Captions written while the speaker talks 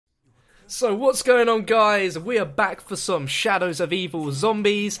So what's going on, guys? We are back for some Shadows of Evil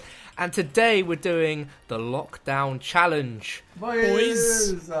zombies, and today we're doing the lockdown challenge.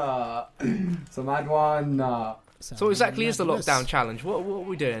 Boys! Some mad one. So what exactly is the lockdown challenge? What are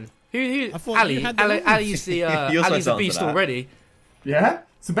we doing? Ali's the Ali's the beast already. Yeah?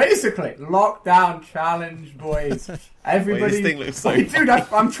 So basically, lockdown challenge, boys. Everybody. Wait, this thing looks so Wait, dude,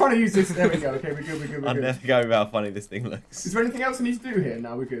 I'm trying to use this. There we go. Okay, we're good. I'll never go about how funny this thing looks. Is there anything else we need to do here?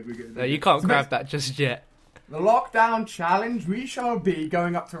 No, we're good. No, you can't grab that just yet. The lockdown challenge, we shall be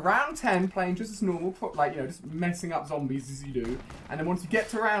going up to round 10, playing just as normal, just messing up zombies as you do. And then once you get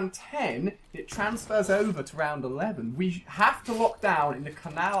to round 10, it transfers over to round 11. We have to lock down in the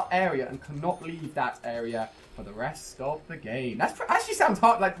canal area and cannot leave that area for the rest of the game. That actually sounds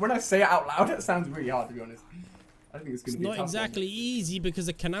hard. Like, when I say it out loud, it sounds really hard, to be honest. I think it's going to be not exactly easy because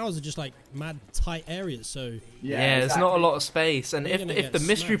the canals are just like mad tight areas. So yeah, there's not a lot of space, and if the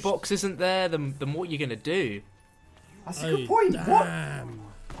mystery box isn't there, then what are you gonna do? That's a good point. Damn.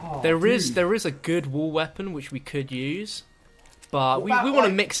 What? There is a good wall weapon which we could use, but we want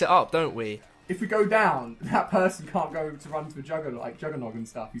to mix it up, don't we? If we go down, that person can't go to run to a juggernog and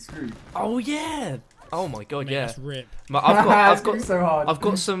stuff. He's screwed. Oh yeah. Oh my god, Mate, yeah. that's rip. I've got so hard. I've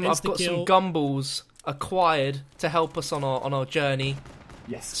got some gumballs acquired to help us on our journey.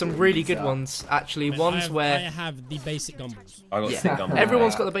 Yes. Some really good ones, actually. Mate, ones where I have the basic gumballs. I got sick gumballs.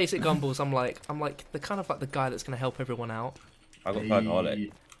 everyone's got the basic gumballs. I'm like the kind of like the guy that's gonna help everyone out. I got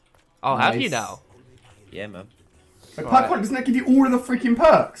Perkaholic. Oh, have you now? Yeah, man. But Perkaholic, doesn't that give you all of the freaking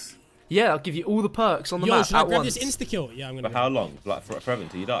perks? Yeah, I'll give you all the perks on the map should I at grab once. this insta kill? Yeah, I'm gonna. For how long? Like forever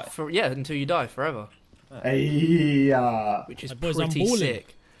until you die? Until you die, forever. Hey, Which is boys, I'm pretty balling.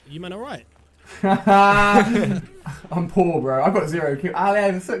 sick. You man, alright? I'm poor, bro. I've got 0 kills.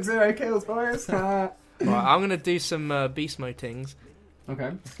 Ali took 0 kills, boys. Right, I'm gonna do some beast mode things.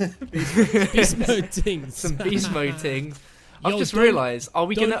 Okay. Beast mode things. Some beast mode things. I've just realised. Are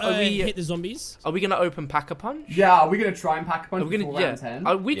we gonna hit the zombies? Are we gonna open Pack a Punch? Yeah, are we gonna try and pack a punch before round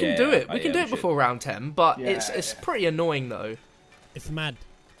 10? We can do it. We can do it shit. before round 10, but it's pretty annoying though. It's mad.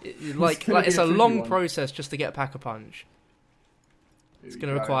 It's a long process just to get Pack a Punch. It's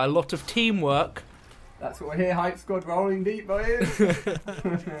going to require a lot of teamwork. That's what we're here, Hype Squad, rolling deep, boys.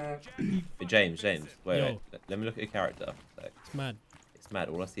 Hey, James, wait. Let me look at your character. It's mad. It's mad.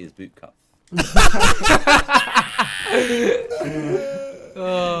 All I see is boot cuts. The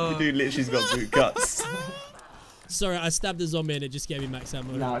dude literally's got boot cuts. Sorry, I stabbed the zombie and it just gave me max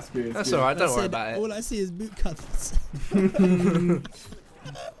ammo. No, it's good. That's alright, don't worry about it. All I see is boot cuts.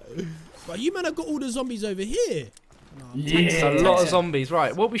 But you man have got all the zombies over here. It's a lot of zombies.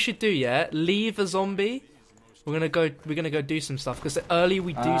 Right, what we should do, leave a zombie. We're gonna go do some stuff because the earlier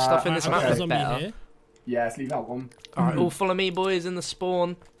we do stuff in this map, the better. Yeah, let's leave that one. Alright, all follow me, boys, in the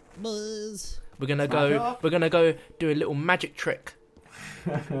spawn. Buzz. We're gonna go do a little magic trick.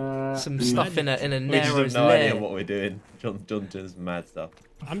 Some stuff in a Nero's no lair. idea what we're doing. John doing some mad stuff.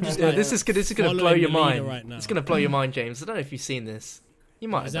 I'm just this is gonna blow your mind. Right now. It's gonna blow your mind, James. I don't know if you've seen this. You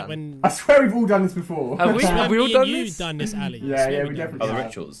might have done. I swear we've all done this before. Have we all done this? You've done this, Ali. Yeah, we definitely The have.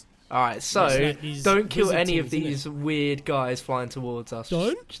 rituals. Alright, so don't kill any of things, these weird guys flying towards us.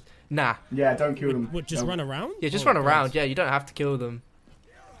 Don't? Nah. Yeah, don't kill them. What, just run around? Yeah, just run around. Yeah, you don't have to kill them.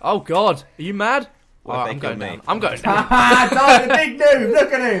 Oh god, are you mad? I'm going down. I'm going down. Haha, the big noob,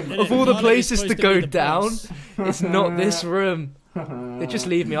 look at him! Of all the places to go down, it's not this room. They just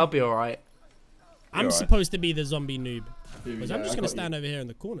leave me, I'll be alright. I'm supposed to be the zombie noob. Because I'm just going to stand over here in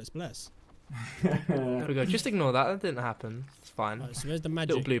the corner, it's bless. There we go, just ignore that, that didn't happen. It's fine. Right, so where's the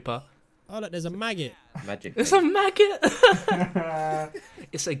magic? Little blooper. Oh look, there's a maggot. Magic. It's a maggot!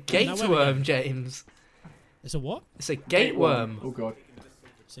 It's a gate worm, James. It's a what? It's a gate worm. Oh god.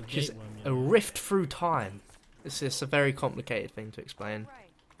 It's a Just gate worm, a rift through time. It's a very complicated thing to explain.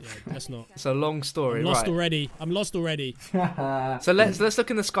 Yeah, that's not. It's a long story, I'm lost right? already. I'm lost already. So let's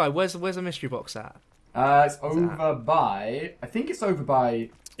look in the sky. Where's the mystery box at? It's over by. I think it's over by.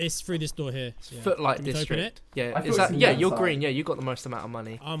 It's through this door here. Yeah. Footlight Can we open District. it? Yeah, I is thought that? it's Yeah, on the you're outside. green. Yeah, you got the most amount of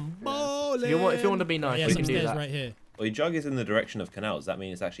money. I'm balling. If you want to be nice, yeah, we can do that. right here. Well, your jug is in the direction of canals. Does that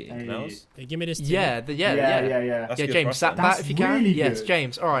mean it's actually in canals? Hey, give me this. Yeah, too. yeah. That's Yeah, good James, for us sat then. that if you can. really Yes, good.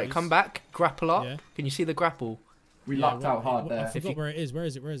 James. All right, Please. come back, grapple up. Yeah. Can you see the grapple? We Yeah, lucked out hard I there. forgot where it is. Where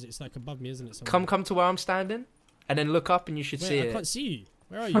is it? Where is it? It's like above me, isn't it? Come to where I'm standing, and then look up, and you should Wait, see I it. can't see you.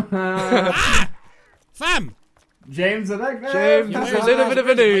 Where are you? Ah! Fam! James, I think. James, Yeah, is where a is little it? bit of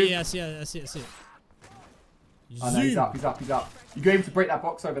a Oh, noob. yeah, I see it. I see it. I see it. Oh no, he's Zoom. up, he's up, he's up. You go able to break that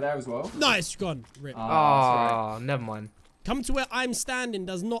box over there as well? Nice, gone. Rip. Ah, that's right. Oh, never mind. Come to where I'm standing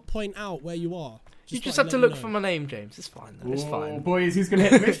does not point out where you are. You just had to look for my name, James. It's fine, though. It's fine. Oh, boys, who's going to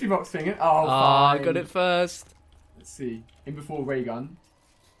hit the mystery box thing? Oh, I fine. got it first. Let's see. In before ray gun.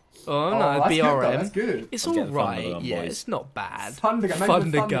 Oh, no, that's BRM. Good, though. That's good. It's I'm getting alright. Thunder Gun, Yeah, boys. it's not bad. Thunder gun.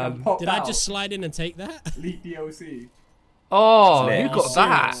 Thunder gun. Popped Did I out. just slide in and take that? Leak DLC. Oh, It's who lit. got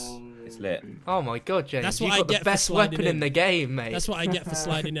that? It's lit. Oh my god, James. That's You what I got the get for best sliding weapon in the game, mate. That's what I get for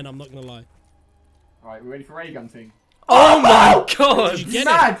sliding in, I'm not gonna lie. Alright, we're ready for ray gun thing. Oh my god! Did you get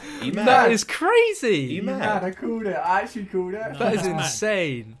mad? You That mad? is crazy! You Mad. mad? I called it. I actually called it. No. That is That's mad.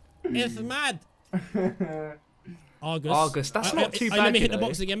 insane. It's mad. Argus. Argus, that's not too bad, Let me you hit the know.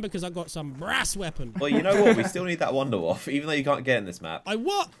 box again because I got some brass weapon. Well, you know what? We still need that Wonder Waff, even though you can't get in this map. I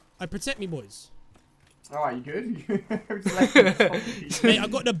what? I protect me, boys. Alright, you good? Mate, I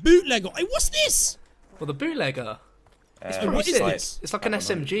got the bootlegger. Hey, what's this? Well, the bootlegger. What is Sick. this? It's like an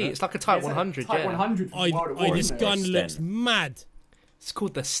SMG. It's like a Type 100, Type yeah. 100 from World at War, This isn't it? gun Sten. looks mad. It's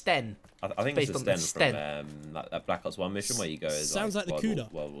called the Sten. I think it's based the on the Sten Sten. from that Black Ops 1 mission where you go as Sounds like the World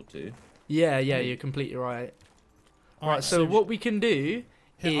Cuda. War, World War 2. Yeah, you're completely right. All Alright, so what we can do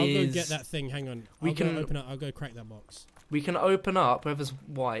Here, I'll go is get that thing. Hang on. we I'll can- go open it. I'll go crack that box. we can open up whoever's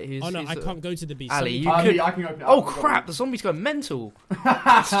white. Oh no, I can't go to the beast. Ali, Somebody- you I could. can open it up. Oh I've got crap! it. The zombie's going mental.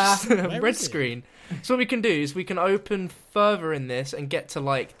 It's just a Where red is it? screen. So what we can do is we can open further in this and get to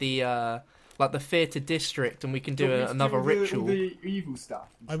like the theatre district, and we can do Don't we just another all the- all ritual. the evil stuff.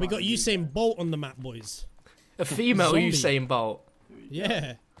 Oh, we got Usain Bolt on the map, boys. A female Zombie. Usain Bolt.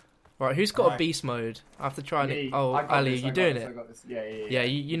 Yeah. Right, who's got a Alright. beast mode? I have to try and. Me. Oh, I got Ali, this, you I got doing this, it? I got this. Yeah. Yeah,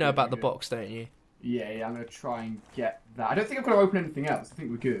 you know We're about good, the we're box, don't you? good. Yeah, I'm gonna try and get that. I don't think I've got to open anything else. I think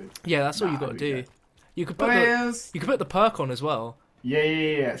we're good. Yeah, that's all you got to we do. good. You could put the Boys! you could put the perk on as well.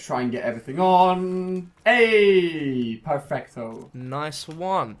 Yeah. Let's try and get everything on. Hey, perfecto. Nice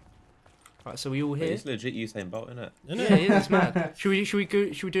one. Right, so we all Wait, here. it's legit Usain Bolt, isn't it? Yeah, it's mad. Should we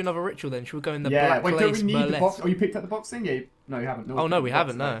do another ritual then? Should we go in the Yeah. black Wait, don't lace we need the box? burlesque? Oh, you picked up the box thing? Yeah. No, you haven't. Oh no, we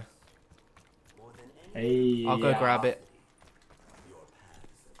haven't. No. No, Hey. I'll go grab it.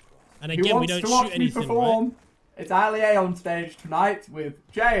 And Who again, we wants don't to shoot watch me anything, right? perform? It's Ali A on stage tonight with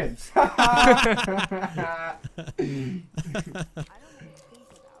James.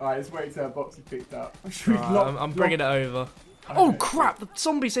 Alright, let's wait till our box is picked up. Should we Right, lock- I'm bringing it over. lock- Oh Okay. crap! The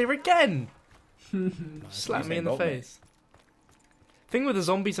zombies here again. Slap me Usain in the Bolt, mate. face. Thing with the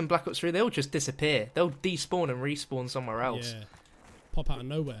zombies in Black Ops 3, they'll just disappear. They'll despawn and respawn somewhere else. Yeah. Pop out of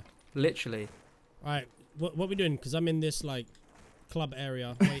nowhere. Literally. Alright, what we doing? Because I'm in this, like, club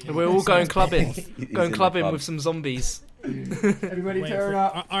area. Waiting. We're all going clubbing. He's Going in the clubbing club. with some zombies. Everybody Waiting turn for-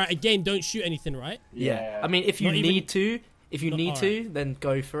 up. Alright, again, don't shoot anything, right? Yeah. I mean, if you Not even- need to, Not- then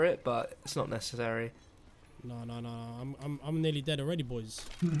go for it, but it's not necessary. No. I'm nearly dead already, boys.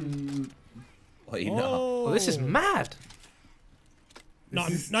 What, you know? Oh, Well, this is mad.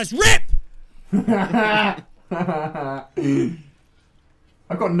 Nice rip! I've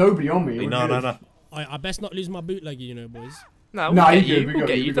got nobody on me. We're No, good. no. I best not lose my bootlegger, you know, boys. No, Nah, we'll get you good, you. we We'll got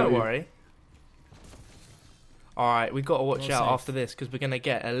get you, you. we got Don't you. worry. All right, we got to watch Well out safe. after this because we're gonna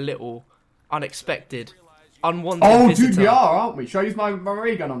get a little unexpected, unwanted Oh, visitor. dude, we are, aren't we? Should I use my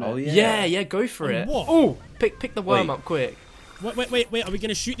ray gun on it? Oh, yeah. Yeah, go for On it. what? Oh, pick the worm Wait. up quick. Wait, are we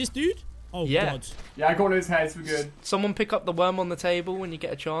gonna shoot this dude? Oh, Yeah. God. Yeah, I got one of his heads. We're good. Someone pick up the worm on the table when you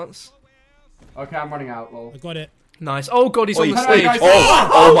get a chance. Okay, I'm running out, lol. I got it. Nice. Oh god, he's Oh, on the he's- stage. guys.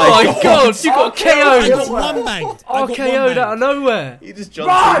 Oh my god, you got Okay. I KO'd. got one banged. I got one RKO'd out of banged. nowhere. He just John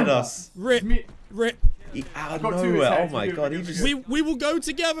Run! Cena'd us. Rip, Me- rip. He out of got two of his nowhere. Oh heads, my we're god, good, he we're just. We will go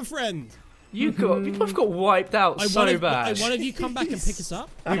together, friend. You both got wiped out so bad. One of you come back and pick us up.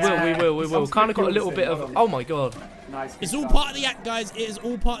 We will. Sounds Kind of got a good, little bit hold of. on. Oh my god. Nice. It's good all stuff. part of the act, guys. It is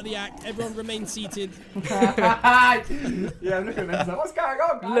all part of the act. Everyone remain seated. Yeah, look at this. What's going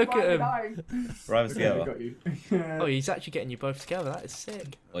on, guys? Look Why at are we him. dying? Drive us Okay, we together. got you. Oh, he's actually getting you both together. That is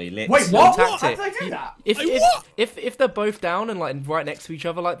sick. Oh, he lit. Wait, Slow what? tactic. How did I do that? If they're both down and like right next to each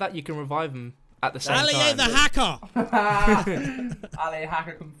other like that, you can revive them at the same Ali time. the hacker. Ali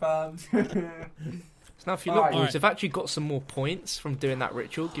hacker confirmed. So now if you look, Alright. boys, they've actually got some more points from doing that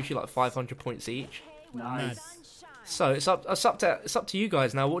ritual. Gives you like 500 points each. Nice. So it's up to you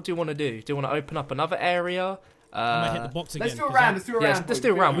guys now. What do you want to do? Do you want to open up another area? I might hit the box again. Let's do a round. Let's do a round. Yes, let's boys.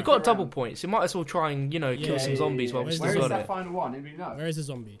 do a round. We've got Let's do a double round. points. You might as well try and kill Yeah, some yeah, zombies while we Where's still Where is got that it. final one? Anybody know? Where is the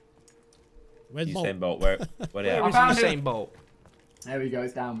zombie? Where's Bolt? Usain Bolt. Where they Where at? is found Usain Bolt? There we go.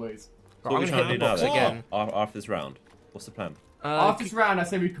 It's down, boys. Right, What I'm are we gonna trying hit to the do now box then? again. After this round? What's the plan? After this round, I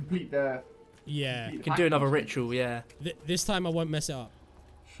say we complete the. Yeah. You can do another ritual, yeah. This time I won't mess it up.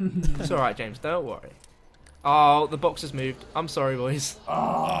 It's alright, James, don't worry. Oh, the box has moved. I'm sorry, boys.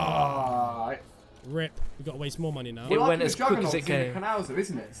 Ah. Rip. We got to waste more money now. It Well, went like as the quick as it juggernauts in the came. canals, though,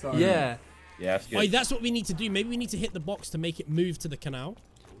 isn't it? So, Yeah. Yeah, that's good. Oh, that's what we need to do. Maybe we need to hit the box to make it move to the canal.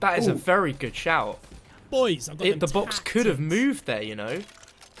 That is a very good shout. Boys, I've got them The box could have tactics. moved there, you know.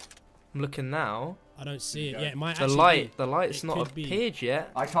 I'm looking now. I don't see it. Yeah, it might The actually be. light's It not could be. appeared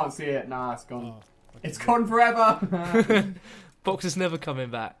yet. I can't see it. Nah, it's gone. Oh, okay. It's gone forever. Box is never coming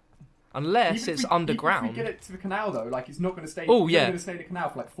back. Unless it's underground. Even if we get it to the canal though, like it's not going to stay. Oh, it's yeah. going to stay in the canal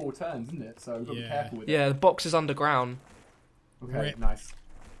for like 4 turns, isn't it? So we've got to be careful with it. Yeah, the box is underground. Okay, Rip. nice.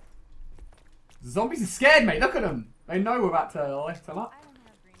 The zombies are scared, mate. Look at them. They know we're about to lift them up.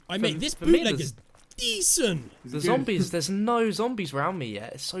 I mean, this for me, bootleg is decent. Is The it good? zombies, there's no zombies around me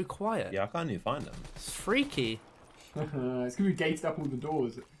yet. It's so quiet. Yeah, I can't even find them. It's freaky. It's going to be gated up all the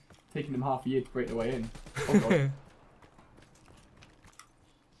doors, taking them half a year to break their way in. Oh, God.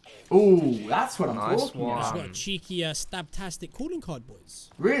 Oh, that's what I'm Nice talking one. Just about. got a cheeky stab-tastic calling card, boys.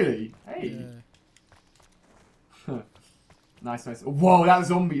 Really? Hey. Yeah. Nice, nice. Whoa, that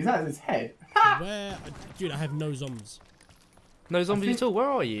zombie. Is that his head? Where, dude? I have no zombies. No zombies think- at all. Where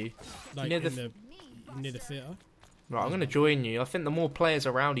are you? Like Near near the theater. Right, I'm going to join you. I think the more players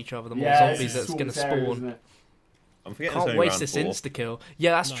around each other, the more Yeah, zombies it's that's going to Swarm's area, isn't spawn. it? I'm forgetting Can't it's only waste round this 4. insta-kill.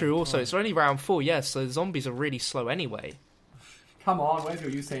 Yeah, that's No, true you also. can't. It's only round 4, yes, so the zombies are really slow anyway. Come on, where's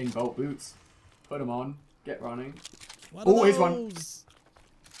your Usain Bolt boots? Put them on. Get running. What Oh, are here's one. those?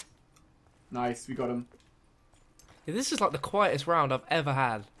 Nice, we got him. Yeah, this is like the quietest round I've ever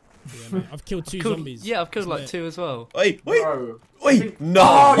had. Yeah, mate, I've killed 2 zombies. Yeah, I've killed It's like lit. 2 as well. Wait, wait, Bro. wait! No!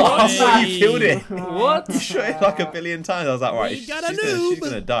 Oh, I saw hey. you killed it! What? You shot it like a billion times. I was like, right, We she's got a she's noob.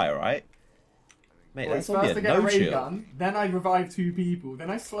 gonna die, right? Mate, Wait, that's first gonna I be a get a no ray chill. gun, then I revive 2 people, then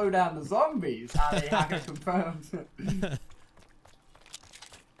I slow down the zombies. Ali hacker confirmed.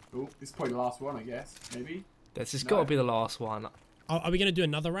 Oh, this is probably the last one, I guess. Maybe? This has No. got to be the last one. Are we gonna do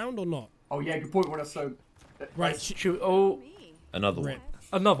another round or not? Oh yeah, good point. When I so Right. Oh, Another Rip. one.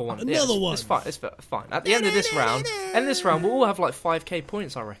 another one. Another Yeah, it's- one. It's fine. It's fine. At the end of this round, we'll all have like 5k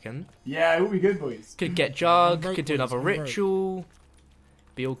points, I reckon. Yeah, it will be good, boys. Could get jug. broke, Could do boys, another I'm broke. ritual.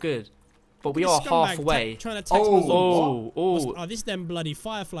 Be all good. But we This are scumbag halfway. trying to tax Oh, my zombies. Oh, Oh, this them bloody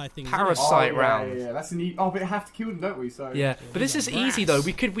firefly things. isn't it? Parasite. Oh, yeah, round. Yeah, that's an oh, but we have to kill them, don't we? So yeah. But this is these are easy rats. though.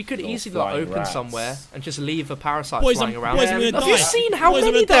 We could Little easily like flying open rats. somewhere and just leave a parasite Boys, flying I'm- around. boys, I'm gonna Have you die. seen how Boys,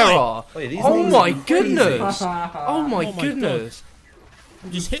 I'm many gonna there die. are? Wait, these Oh things my are goodness! Oh my Oh my God. goodness!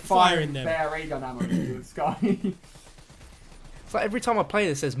 Just hit fire in them. Bare ray gun ammo into the sky. It's like every time I play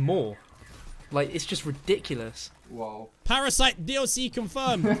this, there's more. Like it's just ridiculous. Whoa. Parasite DLC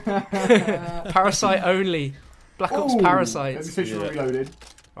confirmed. Parasite only. Black Ops Ooh, Let me Parasites. switch Yeah. reloaded.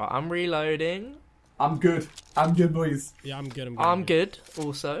 Right, I'm reloading. I'm good. I'm good, boys. Yeah, I'm good. I'm good.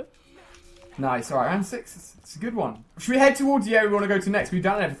 Also, Nice. All right, round 6. It's a good one. Should we head towards the area we want to go to next? We've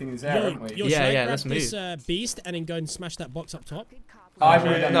done everything in this area, haven't we? Yo, Yeah, should I yeah, grab let's this beast and then go and smash that box up top. I've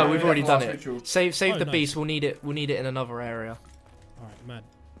already done no, that. we've We already the done last it. ritual. Save Oh, the nice. beast. We'll need it in another area. All right, mad.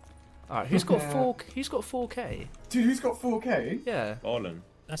 All right, who's got Yeah. 4? Who's got 4k? Dude, who's got 4K? Yeah. Fallen.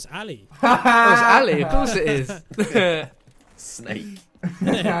 That's Ali. Oh, it's Ali. Of course it is. Snake.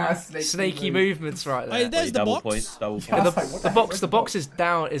 Snaky movements right Hey, there. there's Wait, the double box. points, double Yeah, points. I was like, what The heck? box, Where's the box is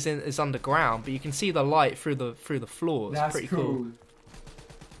down, is underground, but you can see the light through the floor. It's That's pretty cool.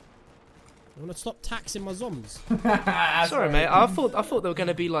 I want to stop taxing my zombs. Sorry, mate. I thought they were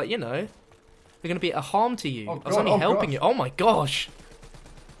gonna be like, you know, they're gonna be a harm to you. Oh, I was God, only oh, helping gosh. you. Oh my gosh.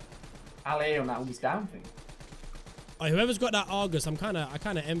 Ali on that almost down thing. Oh, whoever's got that Argus, I kind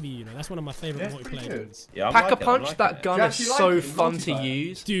of envy you. Know, that's one of my favorite Yeah, it's pretty multiplayer good. games. Yeah, I'm Pack a liking it, I'm punch. liking That it. gun Do you is actually so like it in fun to multiplayer?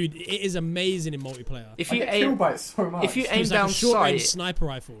 use. Dude, it is amazing in multiplayer. If I you get killed aim, by it so much. if you aim It's like down a short-range sight, sniper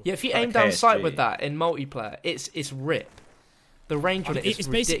rifle. yeah, if you Like aim down sight KSG. with that in multiplayer, it's rip. The range on it is It's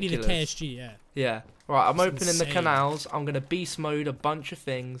basically the ridiculous. KSG, yeah. Yeah. Right, I'm It's opening the insane. canals. I'm gonna beast mode a bunch of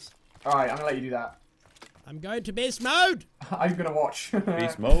things. Alright, I'm gonna let you do that. I'm going to beast mode. I'm gonna watch.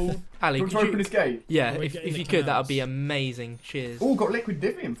 Beast mode. Ali, Do you want could to open you? this gate? Yeah, Or we if get in you the could, that would be canals. amazing. Cheers. Oh, got liquid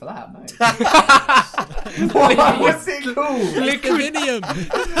divium for that, mate. What's it called? Liquidium.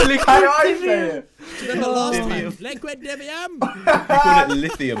 How do I say it? Remember last time? Lithium. Liquidium. You called it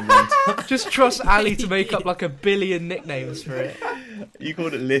lithium one time. Just trust Ali to make up like a billion nicknames for it. You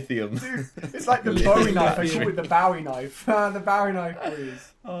called it lithium. Dude, it's like the Bowie knife. I call it the Bowie knife. The Bowie knife,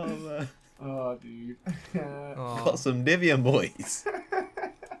 please. Oh man. Oh, dude. Oh. Got some Nivium boys.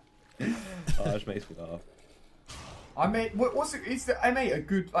 Oh, that just makes me laugh. I made. What's it? Is the, I made a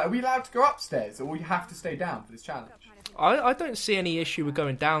good. Like, are we allowed to go upstairs, or we have to stay down for this challenge? I don't see any issue with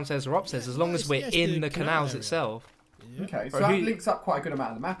going downstairs or upstairs as long as we're Yes, in the the canal canals area. itself. Yeah. Okay, so Right, that who- links up quite a good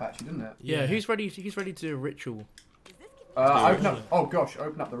amount of the map, actually, doesn't it? Yeah, who's ready to do a ritual? Open up. Oh gosh,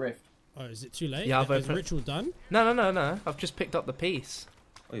 open up the rift. Oh, is it too late? Yeah, I've Is the opened- ritual done? No. I've just picked up the piece.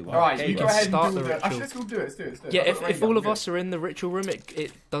 Wait, All right, you go ahead and Start do the the. ritual. Actually, let's go do it. Let's do it. Yeah, if all of us are in the ritual room,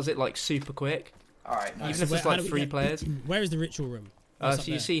 it does it like super quick. All right, nice. Even if it's like 3 players. Where is the ritual room?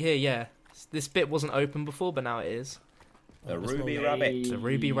 So you see here, yeah. This bit wasn't open before, but now it is. The ruby rabbit. The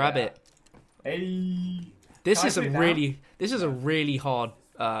ruby rabbit. Hey. This Can I is a put it really hard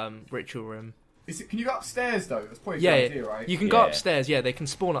ritual room. Can you go upstairs though? That's probably a Yeah, good idea, right? you can go upstairs. Yeah, they can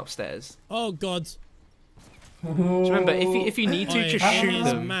spawn upstairs. Oh God. Do you remember, if you need to, just shoot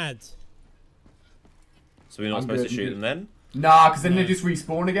them. Mad. So we're not supposed to shoot them then? Nah, because then they just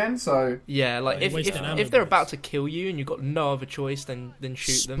respawn again. So yeah, like Ammo, if they're about to kill you and you've got no other choice, then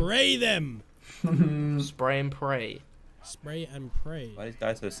shoot them. Spray them. Spray and pray. Spray and pray. Why is this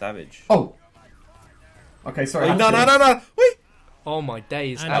guy so savage? oh. Okay, sorry. Wait, no! Wait! Oh my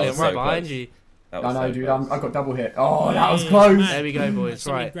days, And Ali, I'm so right behind close. you. That I was know, so dude. close. I got double hit. Oh, that was Yeah, close. man. There we go, boys.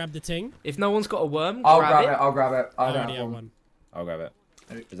 Somebody Right. grab the ting. If no one's got a worm, I'll grab it. I'll grab it. I I don't already have have one. one. I'll grab it.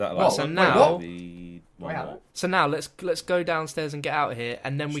 Is that What? like So Wait, now- what? the one Wait, more? how? So now let's go downstairs and get out of here,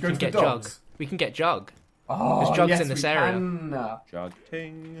 and then we Should can go to get the Jug. dogs? We can get Jug. Oh, There's Jugs yes, in this we area. can. Jug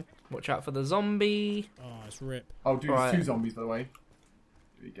ting. Watch out for the zombie. Oh, it's rip. Oh, dude, Right. there's 2 zombies, by the way.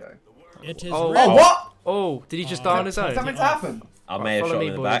 Here we go. It is Oh. rip. Oh, what? Oh, did he just Oh. die on his What's that own? meant to happen? I Right, may have follow shot me,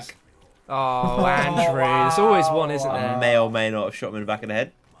 him in the boys. back. Oh, Andrew. There's always one, isn't I there? may or may not have shot him in the back of the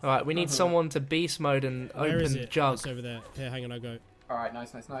head. Alright, we need someone to beast mode and Where is open it? Jug. It's over there. Here, hang on, I'll go. Alright,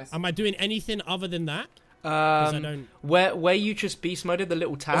 nice. Am I doing anything other than that? 'Cause I don't. Where you just beast moded the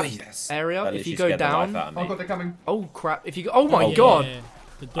little tab area, That if you literally go scared the life down. out of Oh me. god, they're coming. Oh crap! If you go, oh my Yeah, god! yeah, yeah.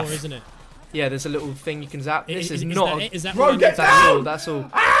 The door, isn't it? Yeah, there's a little thing you can zap. This is that not. it? Is that Bro, all I get need to That's down! all. That's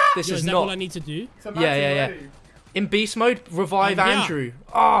all. This do? is Is that all I not. need to do? It's a Yeah. already. In beast mode, revive I'm here. Andrew.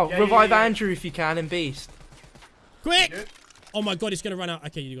 Oh, Yeah, revive yeah. Andrew if you can in beast. Quick! Good. Oh my god, it's gonna run out.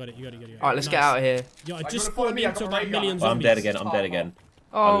 Okay, you got it. Alright, let's get out of here. Yo, I Like, just you wanna follow spawned me? I into got a about ray a gun. million Well, I'm zombies. dead again. I'm dead again.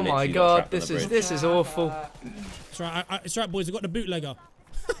 Oh literally my got god, trapped on this the is bridge. this is awful. It's right, it's right, boys. I got the bootlegger.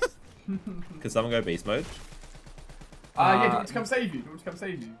 Can someone go beast mode? Yeah, do you want to come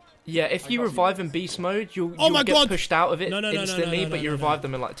save you? Yeah, if you got you. revive in beast mode, you'll Oh my get God! pushed out of it No, instantly, but you no. revive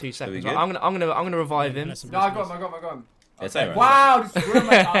them in like 2 seconds. good? Right, I'm gonna revive him. Bless him, No, I bless got him. him. It's Okay. alright. Wow, just ruined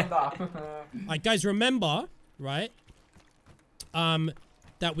my thunder. Alright, guys, remember, right?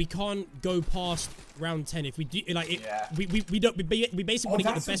 That we can't go past round 10 if we do like it, Yeah. we don't we basically want to get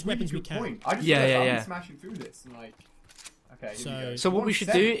the that's a best really weapons we good can. point. I just Yeah, realized yeah, I've yeah. been smashing through this and like. Okay. Here we go. So what we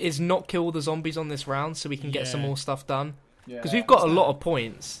should do 1-7. is not kill all the zombies on this round, so we can get some Yeah. more stuff done. Yeah. Because we've got a lot of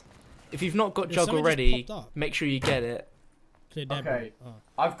points. If you've not got Yeah, Jug something just already, popped up. make sure you get it. Clear dead, Okay. bro.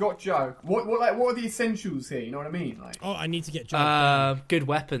 I've got Joe. What are the essentials here? You know what I mean? Like. Oh, I need to get Joe. Good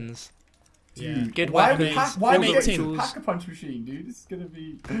weapons. Yeah. Good Why weapons. are we Good getting tools. a pack-a-punch machine, dude? This is gonna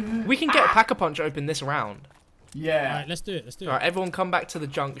be. We can get Pack-a-Punch open this round. Yeah. Alright, let's do it. Alright, everyone come back to the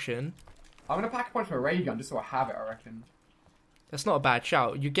junction. I'm gonna pack-a-punch with a ray gun just so I have it. I reckon. That's not a bad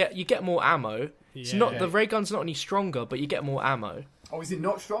shout. You get more ammo. It's not Yeah. the ray gun's not any stronger, but you get more ammo. Oh, is it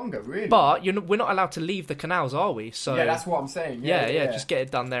not stronger? Really? But we're not allowed to leave the canals, are we? So yeah, that's what I'm saying. yeah, just get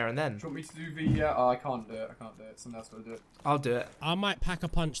it done there and then. Do you want me to do the? Oh, I can't do it. Someone else got to do it. I'll do it. I might pack a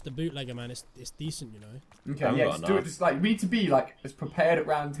punch the bootlegger, man. It's decent, you know. Okay, haven't yeah, got just do it. enough. Just like we need to be like as prepared at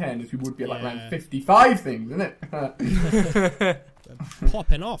round 10 as we would be at like Yeah. round 55 things, isn't it?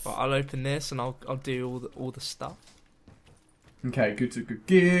 Popping off. Right, I'll open this and I'll do all the stuff. Okay,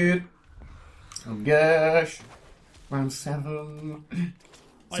 good. Oh gosh, round 7.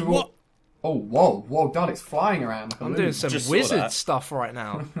 Like, we'll- what? Oh whoa, Dalek's flying around. Like a I'm doing loon. some Just saw wizard that. stuff right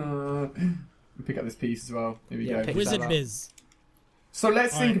now. Pick up this piece as well. Here we Yeah, go. pick Wizard that up. biz. So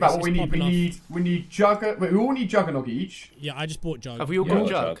let's Alright, think about this what we is need. popping We need Jugger. Wait, we all need Juggernog each. Yeah, I just bought Jug. Have we all Yeah. got Got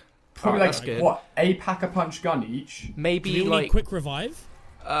Jug? Jug. Probably Alright, like that's good. what, a pack-a-punch gun each. Do we Maybe all like need quick revive?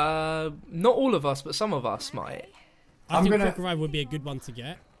 not all of us, but some of us might. I I'm think gonna- quick revive would be a good one to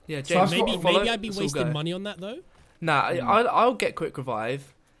get. Yeah, So James. I've got- Maybe follow. maybe I'd be Let's all wasting go. money on that though. Nah, I'll get quick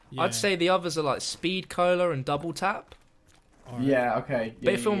revive. Yeah. I'd say the others are like speed cola and double tap. Alright. Yeah, okay.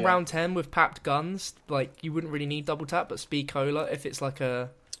 But Yeah, if on yeah. round 10 with packed guns, like you wouldn't really need double tap, but speed cola, if it's like a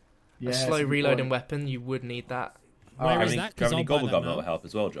Yeah, that's slow a good reloading point. weapon, you would need that. Where Alright. is that? 'Cause Grabbing I'll buy that gobble gum now. that will help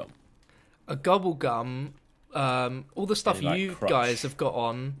as well, John. A gobble gum, all the stuff Any, like, you crutch? guys have got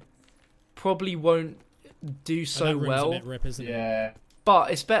on probably won't do And so that room's a well. bit rip, isn't it? Yeah.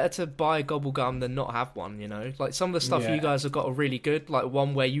 But it's better to buy a gobble gum than not have one, you know? Like some of the stuff Yeah. you guys have got are really good, like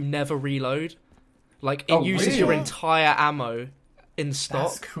one where you never reload. Like it Oh, uses your really? entire ammo in stock.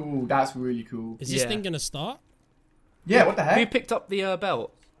 That's cool. That's really cool. Is this Yeah. thing gonna start? Yeah, what the Who heck? picked up the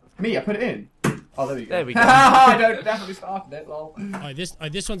belt? Me, I put it in. Oh, there we go. There we go. I don't definitely started it, lol. Oh,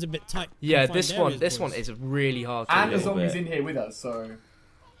 this one's a bit tight. Yeah, confined this areas, one boys. is really hard to And do. the zombies bit. in here with us, so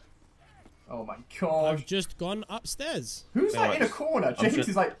Oh my god. I've just gone upstairs. Who's Very like in a much. corner? James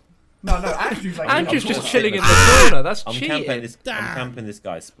is like. No, Andrew's like. Andrew's in a just corner. chilling in the corner. That's I'm cheating. camping this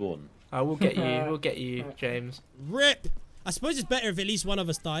guy's spawn. We'll get you. We'll get you, James. Rip. I suppose it's better if at least one of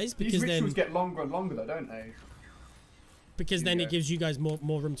us dies These because rituals then get longer and longer though, don't they? it gives you guys more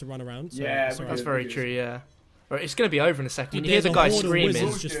room to run around. So Yeah, it's all right. That's very true. Yeah. Right, it's gonna be over in a second. Dude, You hear there's the a guy horde of screaming.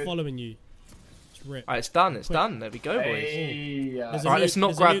 wizards just following you. It's rip. Alright, it's done. It's Quick. done. There we go, boys. Hey, There's a Alright, nuke, let's not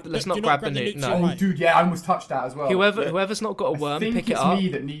there's a grab. nuke. Let's Do not grab the grab nuke. nuke to No. your Oh, right. dude, yeah, I almost touched that as well. Whoever's not got a I worm, think pick it it's up. me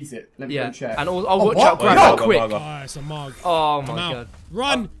that needs it. Let me go Yeah. check. And I'll Oh, watch what? out. Grab No! it quick. Oh, it's a Mog. Oh I'm my out. god.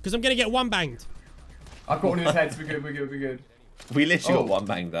 Run, because I'm gonna get one banged. I've got one in his head. So we're good. We literally Oh. got one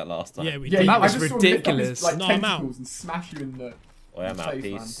bang that last time. Yeah, we Yeah, did. That I was just saw him lift up his, ridiculous. like No, I'm out. tentacles and smash you in the. I am out. Safe,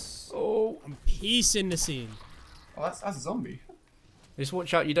 man. Peace. Oh. I'm piecing the scene. Oh, that's a zombie. Just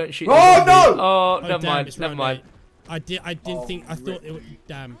watch out. You don't shoot. Oh, the zombie. no! Oh, Oh, never damn, mind. it's Never round mind. 8. I didn't Oh, think. I thought it would. rip.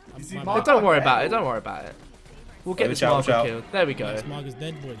 Damn. Is he My marked? bad. But don't worry Okay. about it. Don't worry about it. We'll get Watch this out, marker watch out. killed. There we go. This Mog is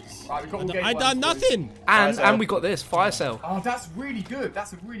dead, boys. Right, we've got all game I ones, done boys. nothing. And we got this fire cell. Oh, that's really good.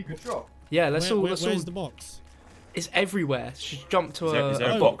 That's a really good drop. Yeah, let's all. Where's the box? It's everywhere. Just jump to Is there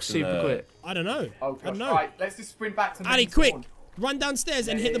a a box box in super the- quick. I don't know. Oh I gosh. don't know. Right, let's just sprint back to the Ali, main quick! spawn. Run downstairs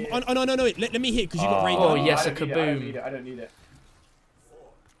and Yeah, hit them. yeah, yeah. Oh, no, wait. Let me hit because you got rained Oh, on. yes, I a don't need it, kaboom. I don't need it.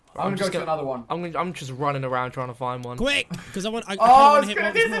 I'm I'm gonna just go to gonna- another one. I'm just running around trying to find one. Quick! Because I kind of Oh, want it's to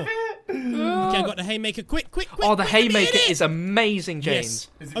hit gonna one more. disappear! Okay, I got the haymaker. Quick! Oh, the quick, let me haymaker hit it! is amazing, James.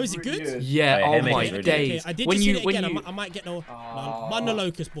 Yes. Oh, is it good? Yeah. Yeah, Oh haymaker's my really good. days. Okay, I did When just you hit it when again. you I might get no. Oh. Man the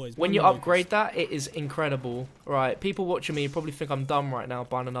locust, boys. when man you the locust. upgrade that, it is incredible. Right, people watching me probably think I'm dumb right now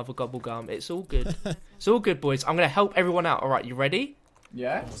buying another gobble gum. It's all good. It's all good, boys. I'm gonna help everyone out. All right, you ready?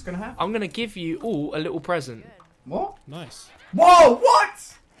 Yeah, what's gonna happen? I'm gonna give you all a little present. What? Nice. Whoa,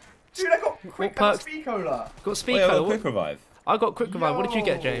 what? Dude, I got quick perks? speed cola. Got speed Wait, code. quick revive. I got quick revive. What did you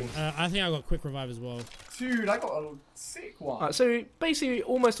get, Yo. James? I think I got quick revive as well. Dude, I got a sick one. Alright, so basically,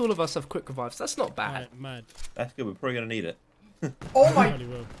 almost all of us have quick revives. That's not bad. Alright, mad. That's good. We're probably gonna need it. Oh my, Probably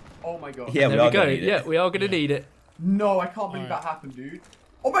will. oh my god. Yeah, There we we are go. gonna need it. Yeah, we are gonna Yeah. need it. No, I can't believe Alright. that happened, dude.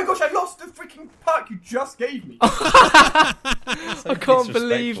 Oh my gosh, I lost the freaking perk you just gave me. I can't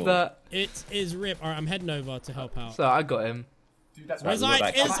believe disrespectful. that. It is rip. Alright, I'm heading over to help out. So I got him. Dude, that's Right, right. we've got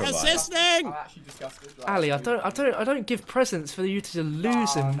Wizzite that is quick revive. assisting! I'm actually disgusted. Right, Ali, I dude. don't give presents for you to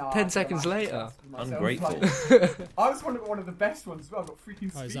lose him No, 10 I'm seconds actually later. disgusted with myself. Ungrateful. Like, I was one of the best ones as well. I got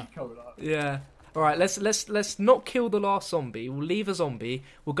freaking Oh, is speed that- cola. Yeah. All right, let's not kill the last zombie. We'll leave a zombie.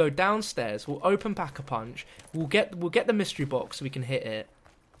 We'll go downstairs. We'll open Pack-a-Punch. We'll get the mystery box so we can hit it.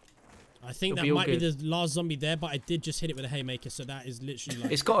 I think It'll that be all might be good. the last zombie there, but I did just hit it with a haymaker, so that is literally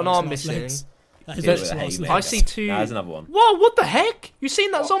like. It's got an its arm last missing. legs. That is Yeah, its with a last haymaker. I legs. see two. Nah, there's another one. Whoa! What the heck? You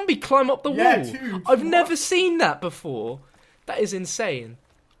seen that zombie climb up the Yeah, wall? two. I've What? never seen that before. That is insane.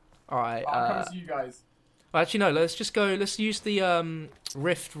 All right. I'll come to you guys. Actually, no. Let's just go. Let's use the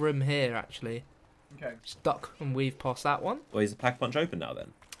rift room here. Actually, Okay. just duck and weave past that one. Well, is the pack punch open now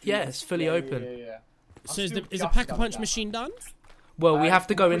then? Yeah, it's fully Yeah, open. Yeah. So I'm is still the gutted Pack-a-Punch about machine done? Well, we have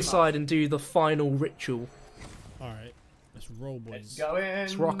to go pretty inside much. and do the final ritual. Alright, let's roll, Let's boys. go in.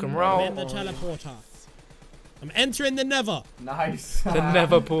 It's rock and I'm roll. in the teleporter. I'm entering the Nether. Nice. The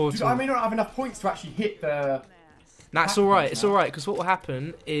Nether Dude, portal. I may not have enough points to actually hit the. That's Pack all right. punch It's now. all right because what will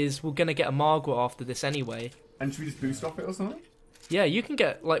happen is we're gonna get a Margaret after this anyway. And should we just boost off it or something? Yeah, you can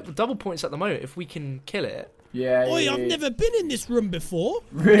get like double points at the moment if we can kill it. Yeah. Oi, yeah, I've yeah. never been in this room before.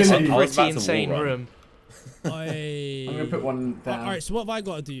 Really. It's a I was about pretty to insane wall run. room. Oi. I'm gonna put one down. Alright, so what have I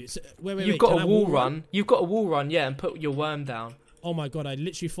got to do? So, wait, You've can got I a wall run. You've got a wall run. Yeah, and put your worm down. Oh my god, I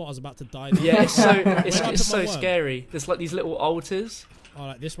literally thought I was about to die. There. Yeah, it's so Where do I it's put so my worm? scary. There's like these little altars, Oh,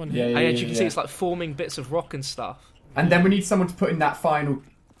 like this one Yeah, here. yeah. and as you can see, it's like forming bits of rock and stuff. And then we need someone to put in that final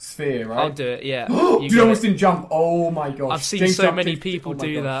sphere, right? I'll do it. Yeah. Dude, got I almost it. didn't jump. Oh my gosh. I've seen James so jumped many in- people oh my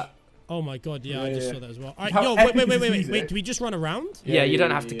do gosh. that. Oh my god, yeah, I Yeah, just yeah. saw that as well. Alright, How yo, epic is this wait. music? Do we just run around? Yeah, you don't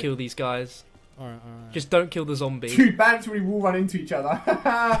yeah, have to yeah. kill these guys. Alright. Just don't kill the zombie. Dude, bands when we all run into each other.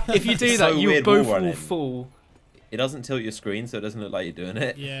 If you do It's that, so you weird both wall will running. fall. It doesn't tilt your screen, so it doesn't look like you're doing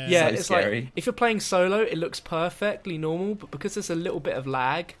it. Yeah. Yeah, So it's scary. like if you're playing solo, it looks perfectly normal, but because there's a little bit of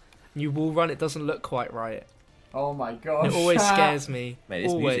lag, and you wall run, it doesn't look quite right. Oh my gosh. It always scares me. Mate,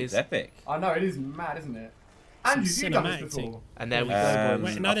 this always. music's epic. I know, it is mad, isn't it? Andrew, Some you've done this cinematic before. thing. And there we go. Wait,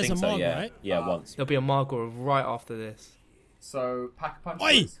 boys. now I there's think a so, Marg, yeah. right? Yeah, Ah. once. There'll be a Margot right after this. So, Pack-a-Punch.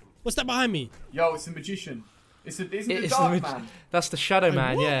 Oi! boys. What's that behind me? Yo, it's a magician. Isn't it It's Dark the Man? That's the Shadow Wait,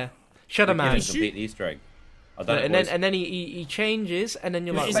 Man, what? yeah. Shadow Give Man. us a complete Easter egg. I don't and know, then he changes, and then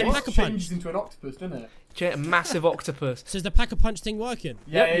you're like, Is it It pack a changes punch? into an octopus, doesn't it? a massive octopus. So is the pack a punch thing working?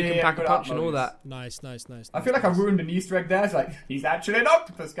 Yep, you can pack a good punch and all uploads. that. Nice. I feel like I ruined an Easter egg there. It's like, he's actually an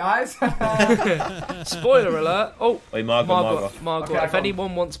octopus, guys. Spoiler alert. Oh, Wait, Margot. Margot. Okay, If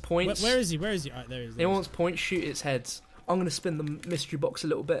anyone wants Where points, is he? Where is he? Alright, there he is. anyone wants points, shoot its heads. I'm gonna spin the mystery box a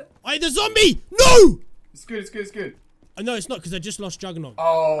little bit. Hey, the zombie! No! It's good. No, it's not because I just lost Juggernaut.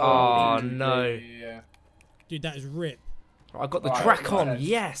 Oh, dude, no. Yeah. Dude, that is rip. I got the Alright, Dracon. right.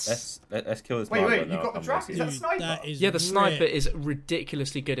 Yes. Let's kill this. Wait, Margot you now, got the I'm Drac? Is that racist. Dude, sniper? that is Yeah, the sniper rip. is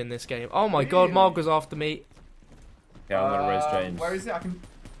ridiculously good in this game. Oh my god, Really? Margot's after me. Okay, I'm gonna raise James. Where is it?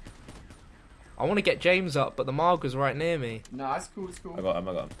 I want to get James up, but the Margot's right near me. No, it's cool. I got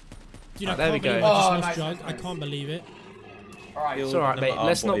him. Dude, I there we can't go. believe I just Oh, lost nice, Jug. nice, I nice. can't believe it. Alright. It's alright, mate. Number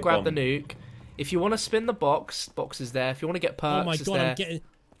Let's not body grab the bomb. nuke. If you want to spin the box is there. If you want to get perks, Oh my it's god, there.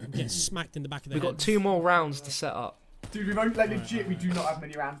 I'm getting smacked in the back of the We've head. got 2 more rounds to set up. Dude, we've only, legit, we do not have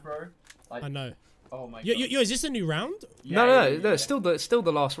many rounds, bro. Like, I know. oh my god. Yo, is this a new round? Yeah, No, yeah. it's still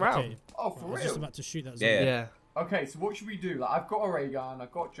the last round. Okay. Oh, for I was just real? about to shoot that zombie. Yeah. Yeah. Okay, so what should we do? Like, I've got a ray gun,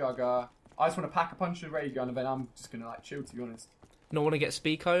 I've got Jugger. I just want to pack a punch of ray gun, and then I'm just gonna like chill, to be honest. Not want to get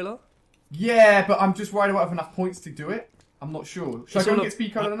speed cola? Yeah, but I'm just worried about have enough points to do it. I'm not sure. Should It's I go all and a- get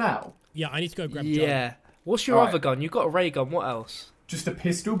speed cola now? Yeah, I need to go grab Jug. Yeah. What's your Alright. other gun? You've got a ray gun. What else? Just a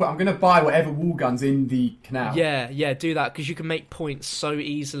pistol, but I'm gonna buy whatever wall guns in the canal. Yeah, do that because you can make points so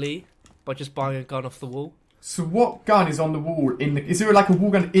easily by just buying a gun off the wall. So what gun is on the wall in the? Is there like a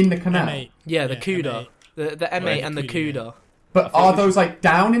wall gun in the canal? M8. Yeah, the Yeah, Cuda, the M8 Right, and the Cuda, Cuda. But are those like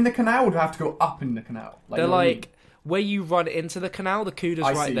down in the canal, or do I have to go up in the canal? They're you know what I mean? like where you run into the canal. The Cuda's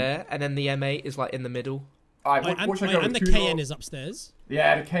I right see. there, and then the M8 is like in the middle. Alright, Wait, what should I go and with? the Cuda? KN is upstairs.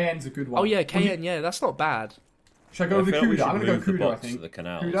 Yeah, the KN's a good one. Oh yeah, Well, KN. Yeah, that's not bad. Should I go with the I feel like we Cuda? I'm should gonna move go the Cuda, I box think. to the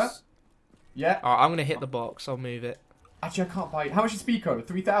canals. Cuda? Yeah. All right, I'm gonna hit the box. I'll move it. Actually, I can't buy. How much is speed cola?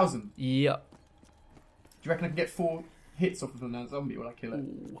 3,000. Yep. Do you reckon I can get 4 hits off of a zombie when I kill it?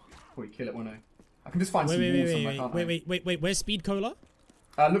 Probably kill it, won't I? I can just find some wall somewhere, can't I? Wait. Where's Speed Cola?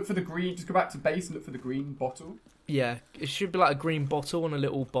 Look for the green. Just go back to base and look for the green bottle. Yeah, it should be like a green bottle on a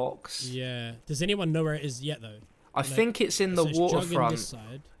little box. Yeah. Does anyone know where it is yet, though? I think it's in the So it's Jug in waterfront this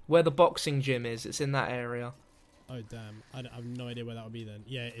side. where the boxing gym is. It's in that area. Oh, damn. I have no idea where that would be then.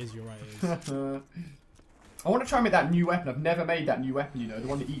 Yeah, it is. You're right. It is. I want to try and make that new weapon. I've never made that new weapon, you know, the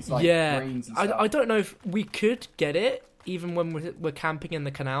one that eats like Yeah, brains and stuff. I don't know if we could get it even when we're camping in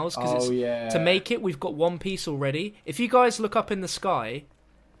the canals because to make it we've got one piece already. If you guys look up in the sky,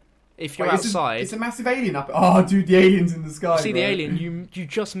 if you're outside, it's a massive alien up. Oh, dude, the alien's in the sky. see bro. the alien. You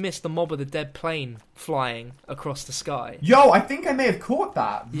just missed the mob of the dead plane flying across the sky. Yo, I think I may have caught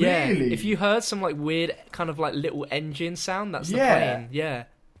that. Yeah, Really? if you heard some like weird kind of like little engine sound, that's the Yeah. plane. Yeah.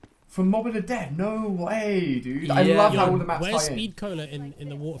 From Mob of the Dead? No way, dude. I Yeah. love Yo, how all the maps Where's tie in. Speed Cola in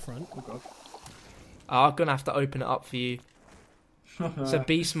the waterfront? Oh, God. I'm gonna have to open it up for you. It's a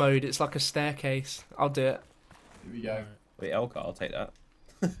beast mode. It's like a staircase. I'll do it. Here we go. Wait, Elka, I'll take that.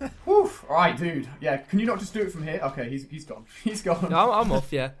 Whew. Alright, dude. Yeah, can you not just do it from here? Okay, he's gone. He's gone. No, I'm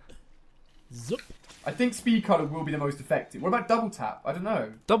off. Yeah. Zup. I think speed color will be the most effective. What about double tap? I don't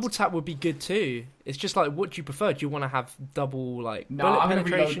know. Double tap would be good too. It's just like, what do you prefer? Do you want to have double like No, bullet I'm gonna reload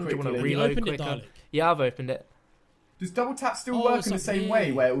penetration? Do you want to quickly. You reload opened it, quicker? Dalek. Yeah, I've opened it. Does double tap still Oh, work it's in the up same here.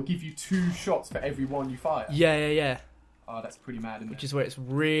 way where it will give you 2 shots for every one you fire? Yeah. Oh, that's pretty mad, isn't Which it? is where it's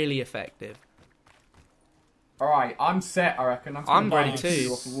really effective. Alright, I'm set, I reckon. I'm gonna ready buy too.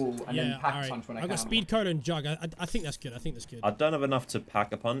 two off the wall and then pack a punch when I I've can. got Speed Cola and Jug. I think that's good. I think that's good. I don't have enough to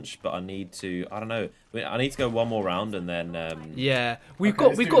pack a punch, but I need to. I don't know. I need to go one more round and then. Yeah, we've Okay,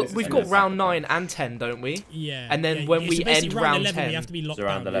 let's got do this. we've Let's got do round this. 9 and 10, don't we? Yeah. And then yeah, when yeah, we so basically end round round 11, 10, we have to be locked It's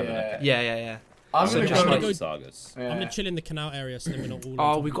around down. 11. Yeah. Okay. Yeah. I'm So gonna just go. like- Like sagas. Yeah. I'm gonna chill in the canal area so then we're not all. Oh,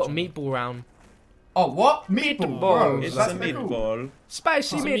 on top we've of got a each other. meatball round. Oh, what? Meatball, bro. Meatballs. It's That's a pretty cool. meatball.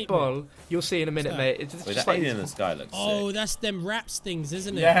 Spicy It's a meatball. You'll see in a minute, What's mate. It's Wait, just that like alien in the sky looks Oh, sick. that's them raps things,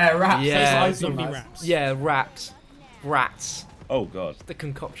 isn't it? Yeah, rats. Yeah. That's Like nice, zombie nice. raps. yeah, rats. Oh god. The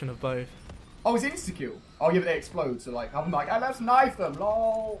concoction of both. Oh, it's insta kill. Oh, yeah, but they explode. So like, I'm like, oh, let's knife them.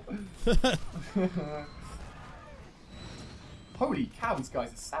 Lol. Holy cow, these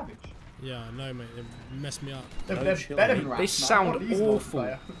guys are savage. Yeah, I know, mate. They messed me up. They're chill, better mate. than rats. They man. sound What are these awful.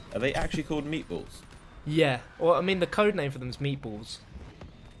 multiplayer? Are they actually called meatballs? Yeah. Well, I mean, the code name for them is meatballs.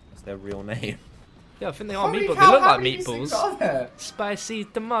 That's their real name. Yeah, I think they are Holy meatballs. cow, They look how like many of these things meatballs. are there? Spicy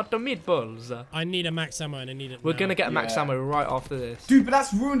tomato meatballs. I need a max ammo and I need it. We're now. gonna get a max Yeah. ammo right after this. Dude, but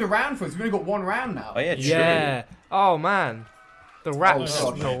that's ruined a round for us. We've only got 1 round now. Oh yeah, true. Yeah. Oh man. The rats.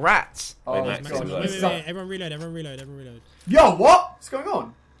 God. The rats. Oh, Wait, my Max, Max God. ammo. Wait, Wait, This wait, is wait. Everyone reload. Everyone reload. Everyone reload. Yo, what? What's going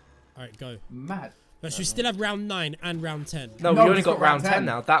on? All right, go. Mad. But we still have round 9 and round 10. No, we only got round 10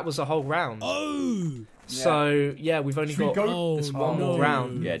 now. That was a whole round. Oh! So, yeah, we've only got this one more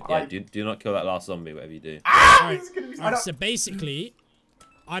round. Yeah, do not kill that last zombie, whatever you do. Right. So basically,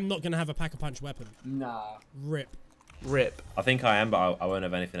 I'm not going to have a pack-a-punch weapon. Nah. Rip. I think I am, but I won't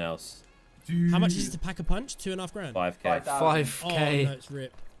have anything else. How much is it to pack-a-punch? 2.5 grand? 5k. 5k. Oh, no, it's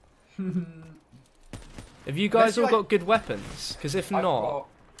rip. Have you guys all got good weapons? Because if not...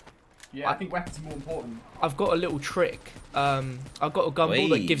 I think weapons are more important. I've got a little trick. I've got a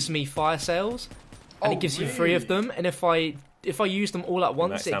gumball that gives me fire sails. And it gives you 3 of them. And if I use them all at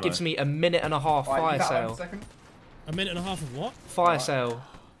once, it gives me a 1.5 fire sale. A 1.5 of what? Fire sale.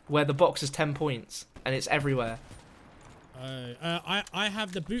 Where the box is 10 points. And it's everywhere. I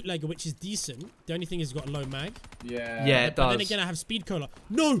have the bootlegger, which is decent. The only thing is it's got a low mag. Yeah, it does. But then again, I have speed cola.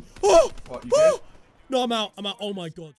 No! Oh! What, you did? No, I'm out. Oh my god.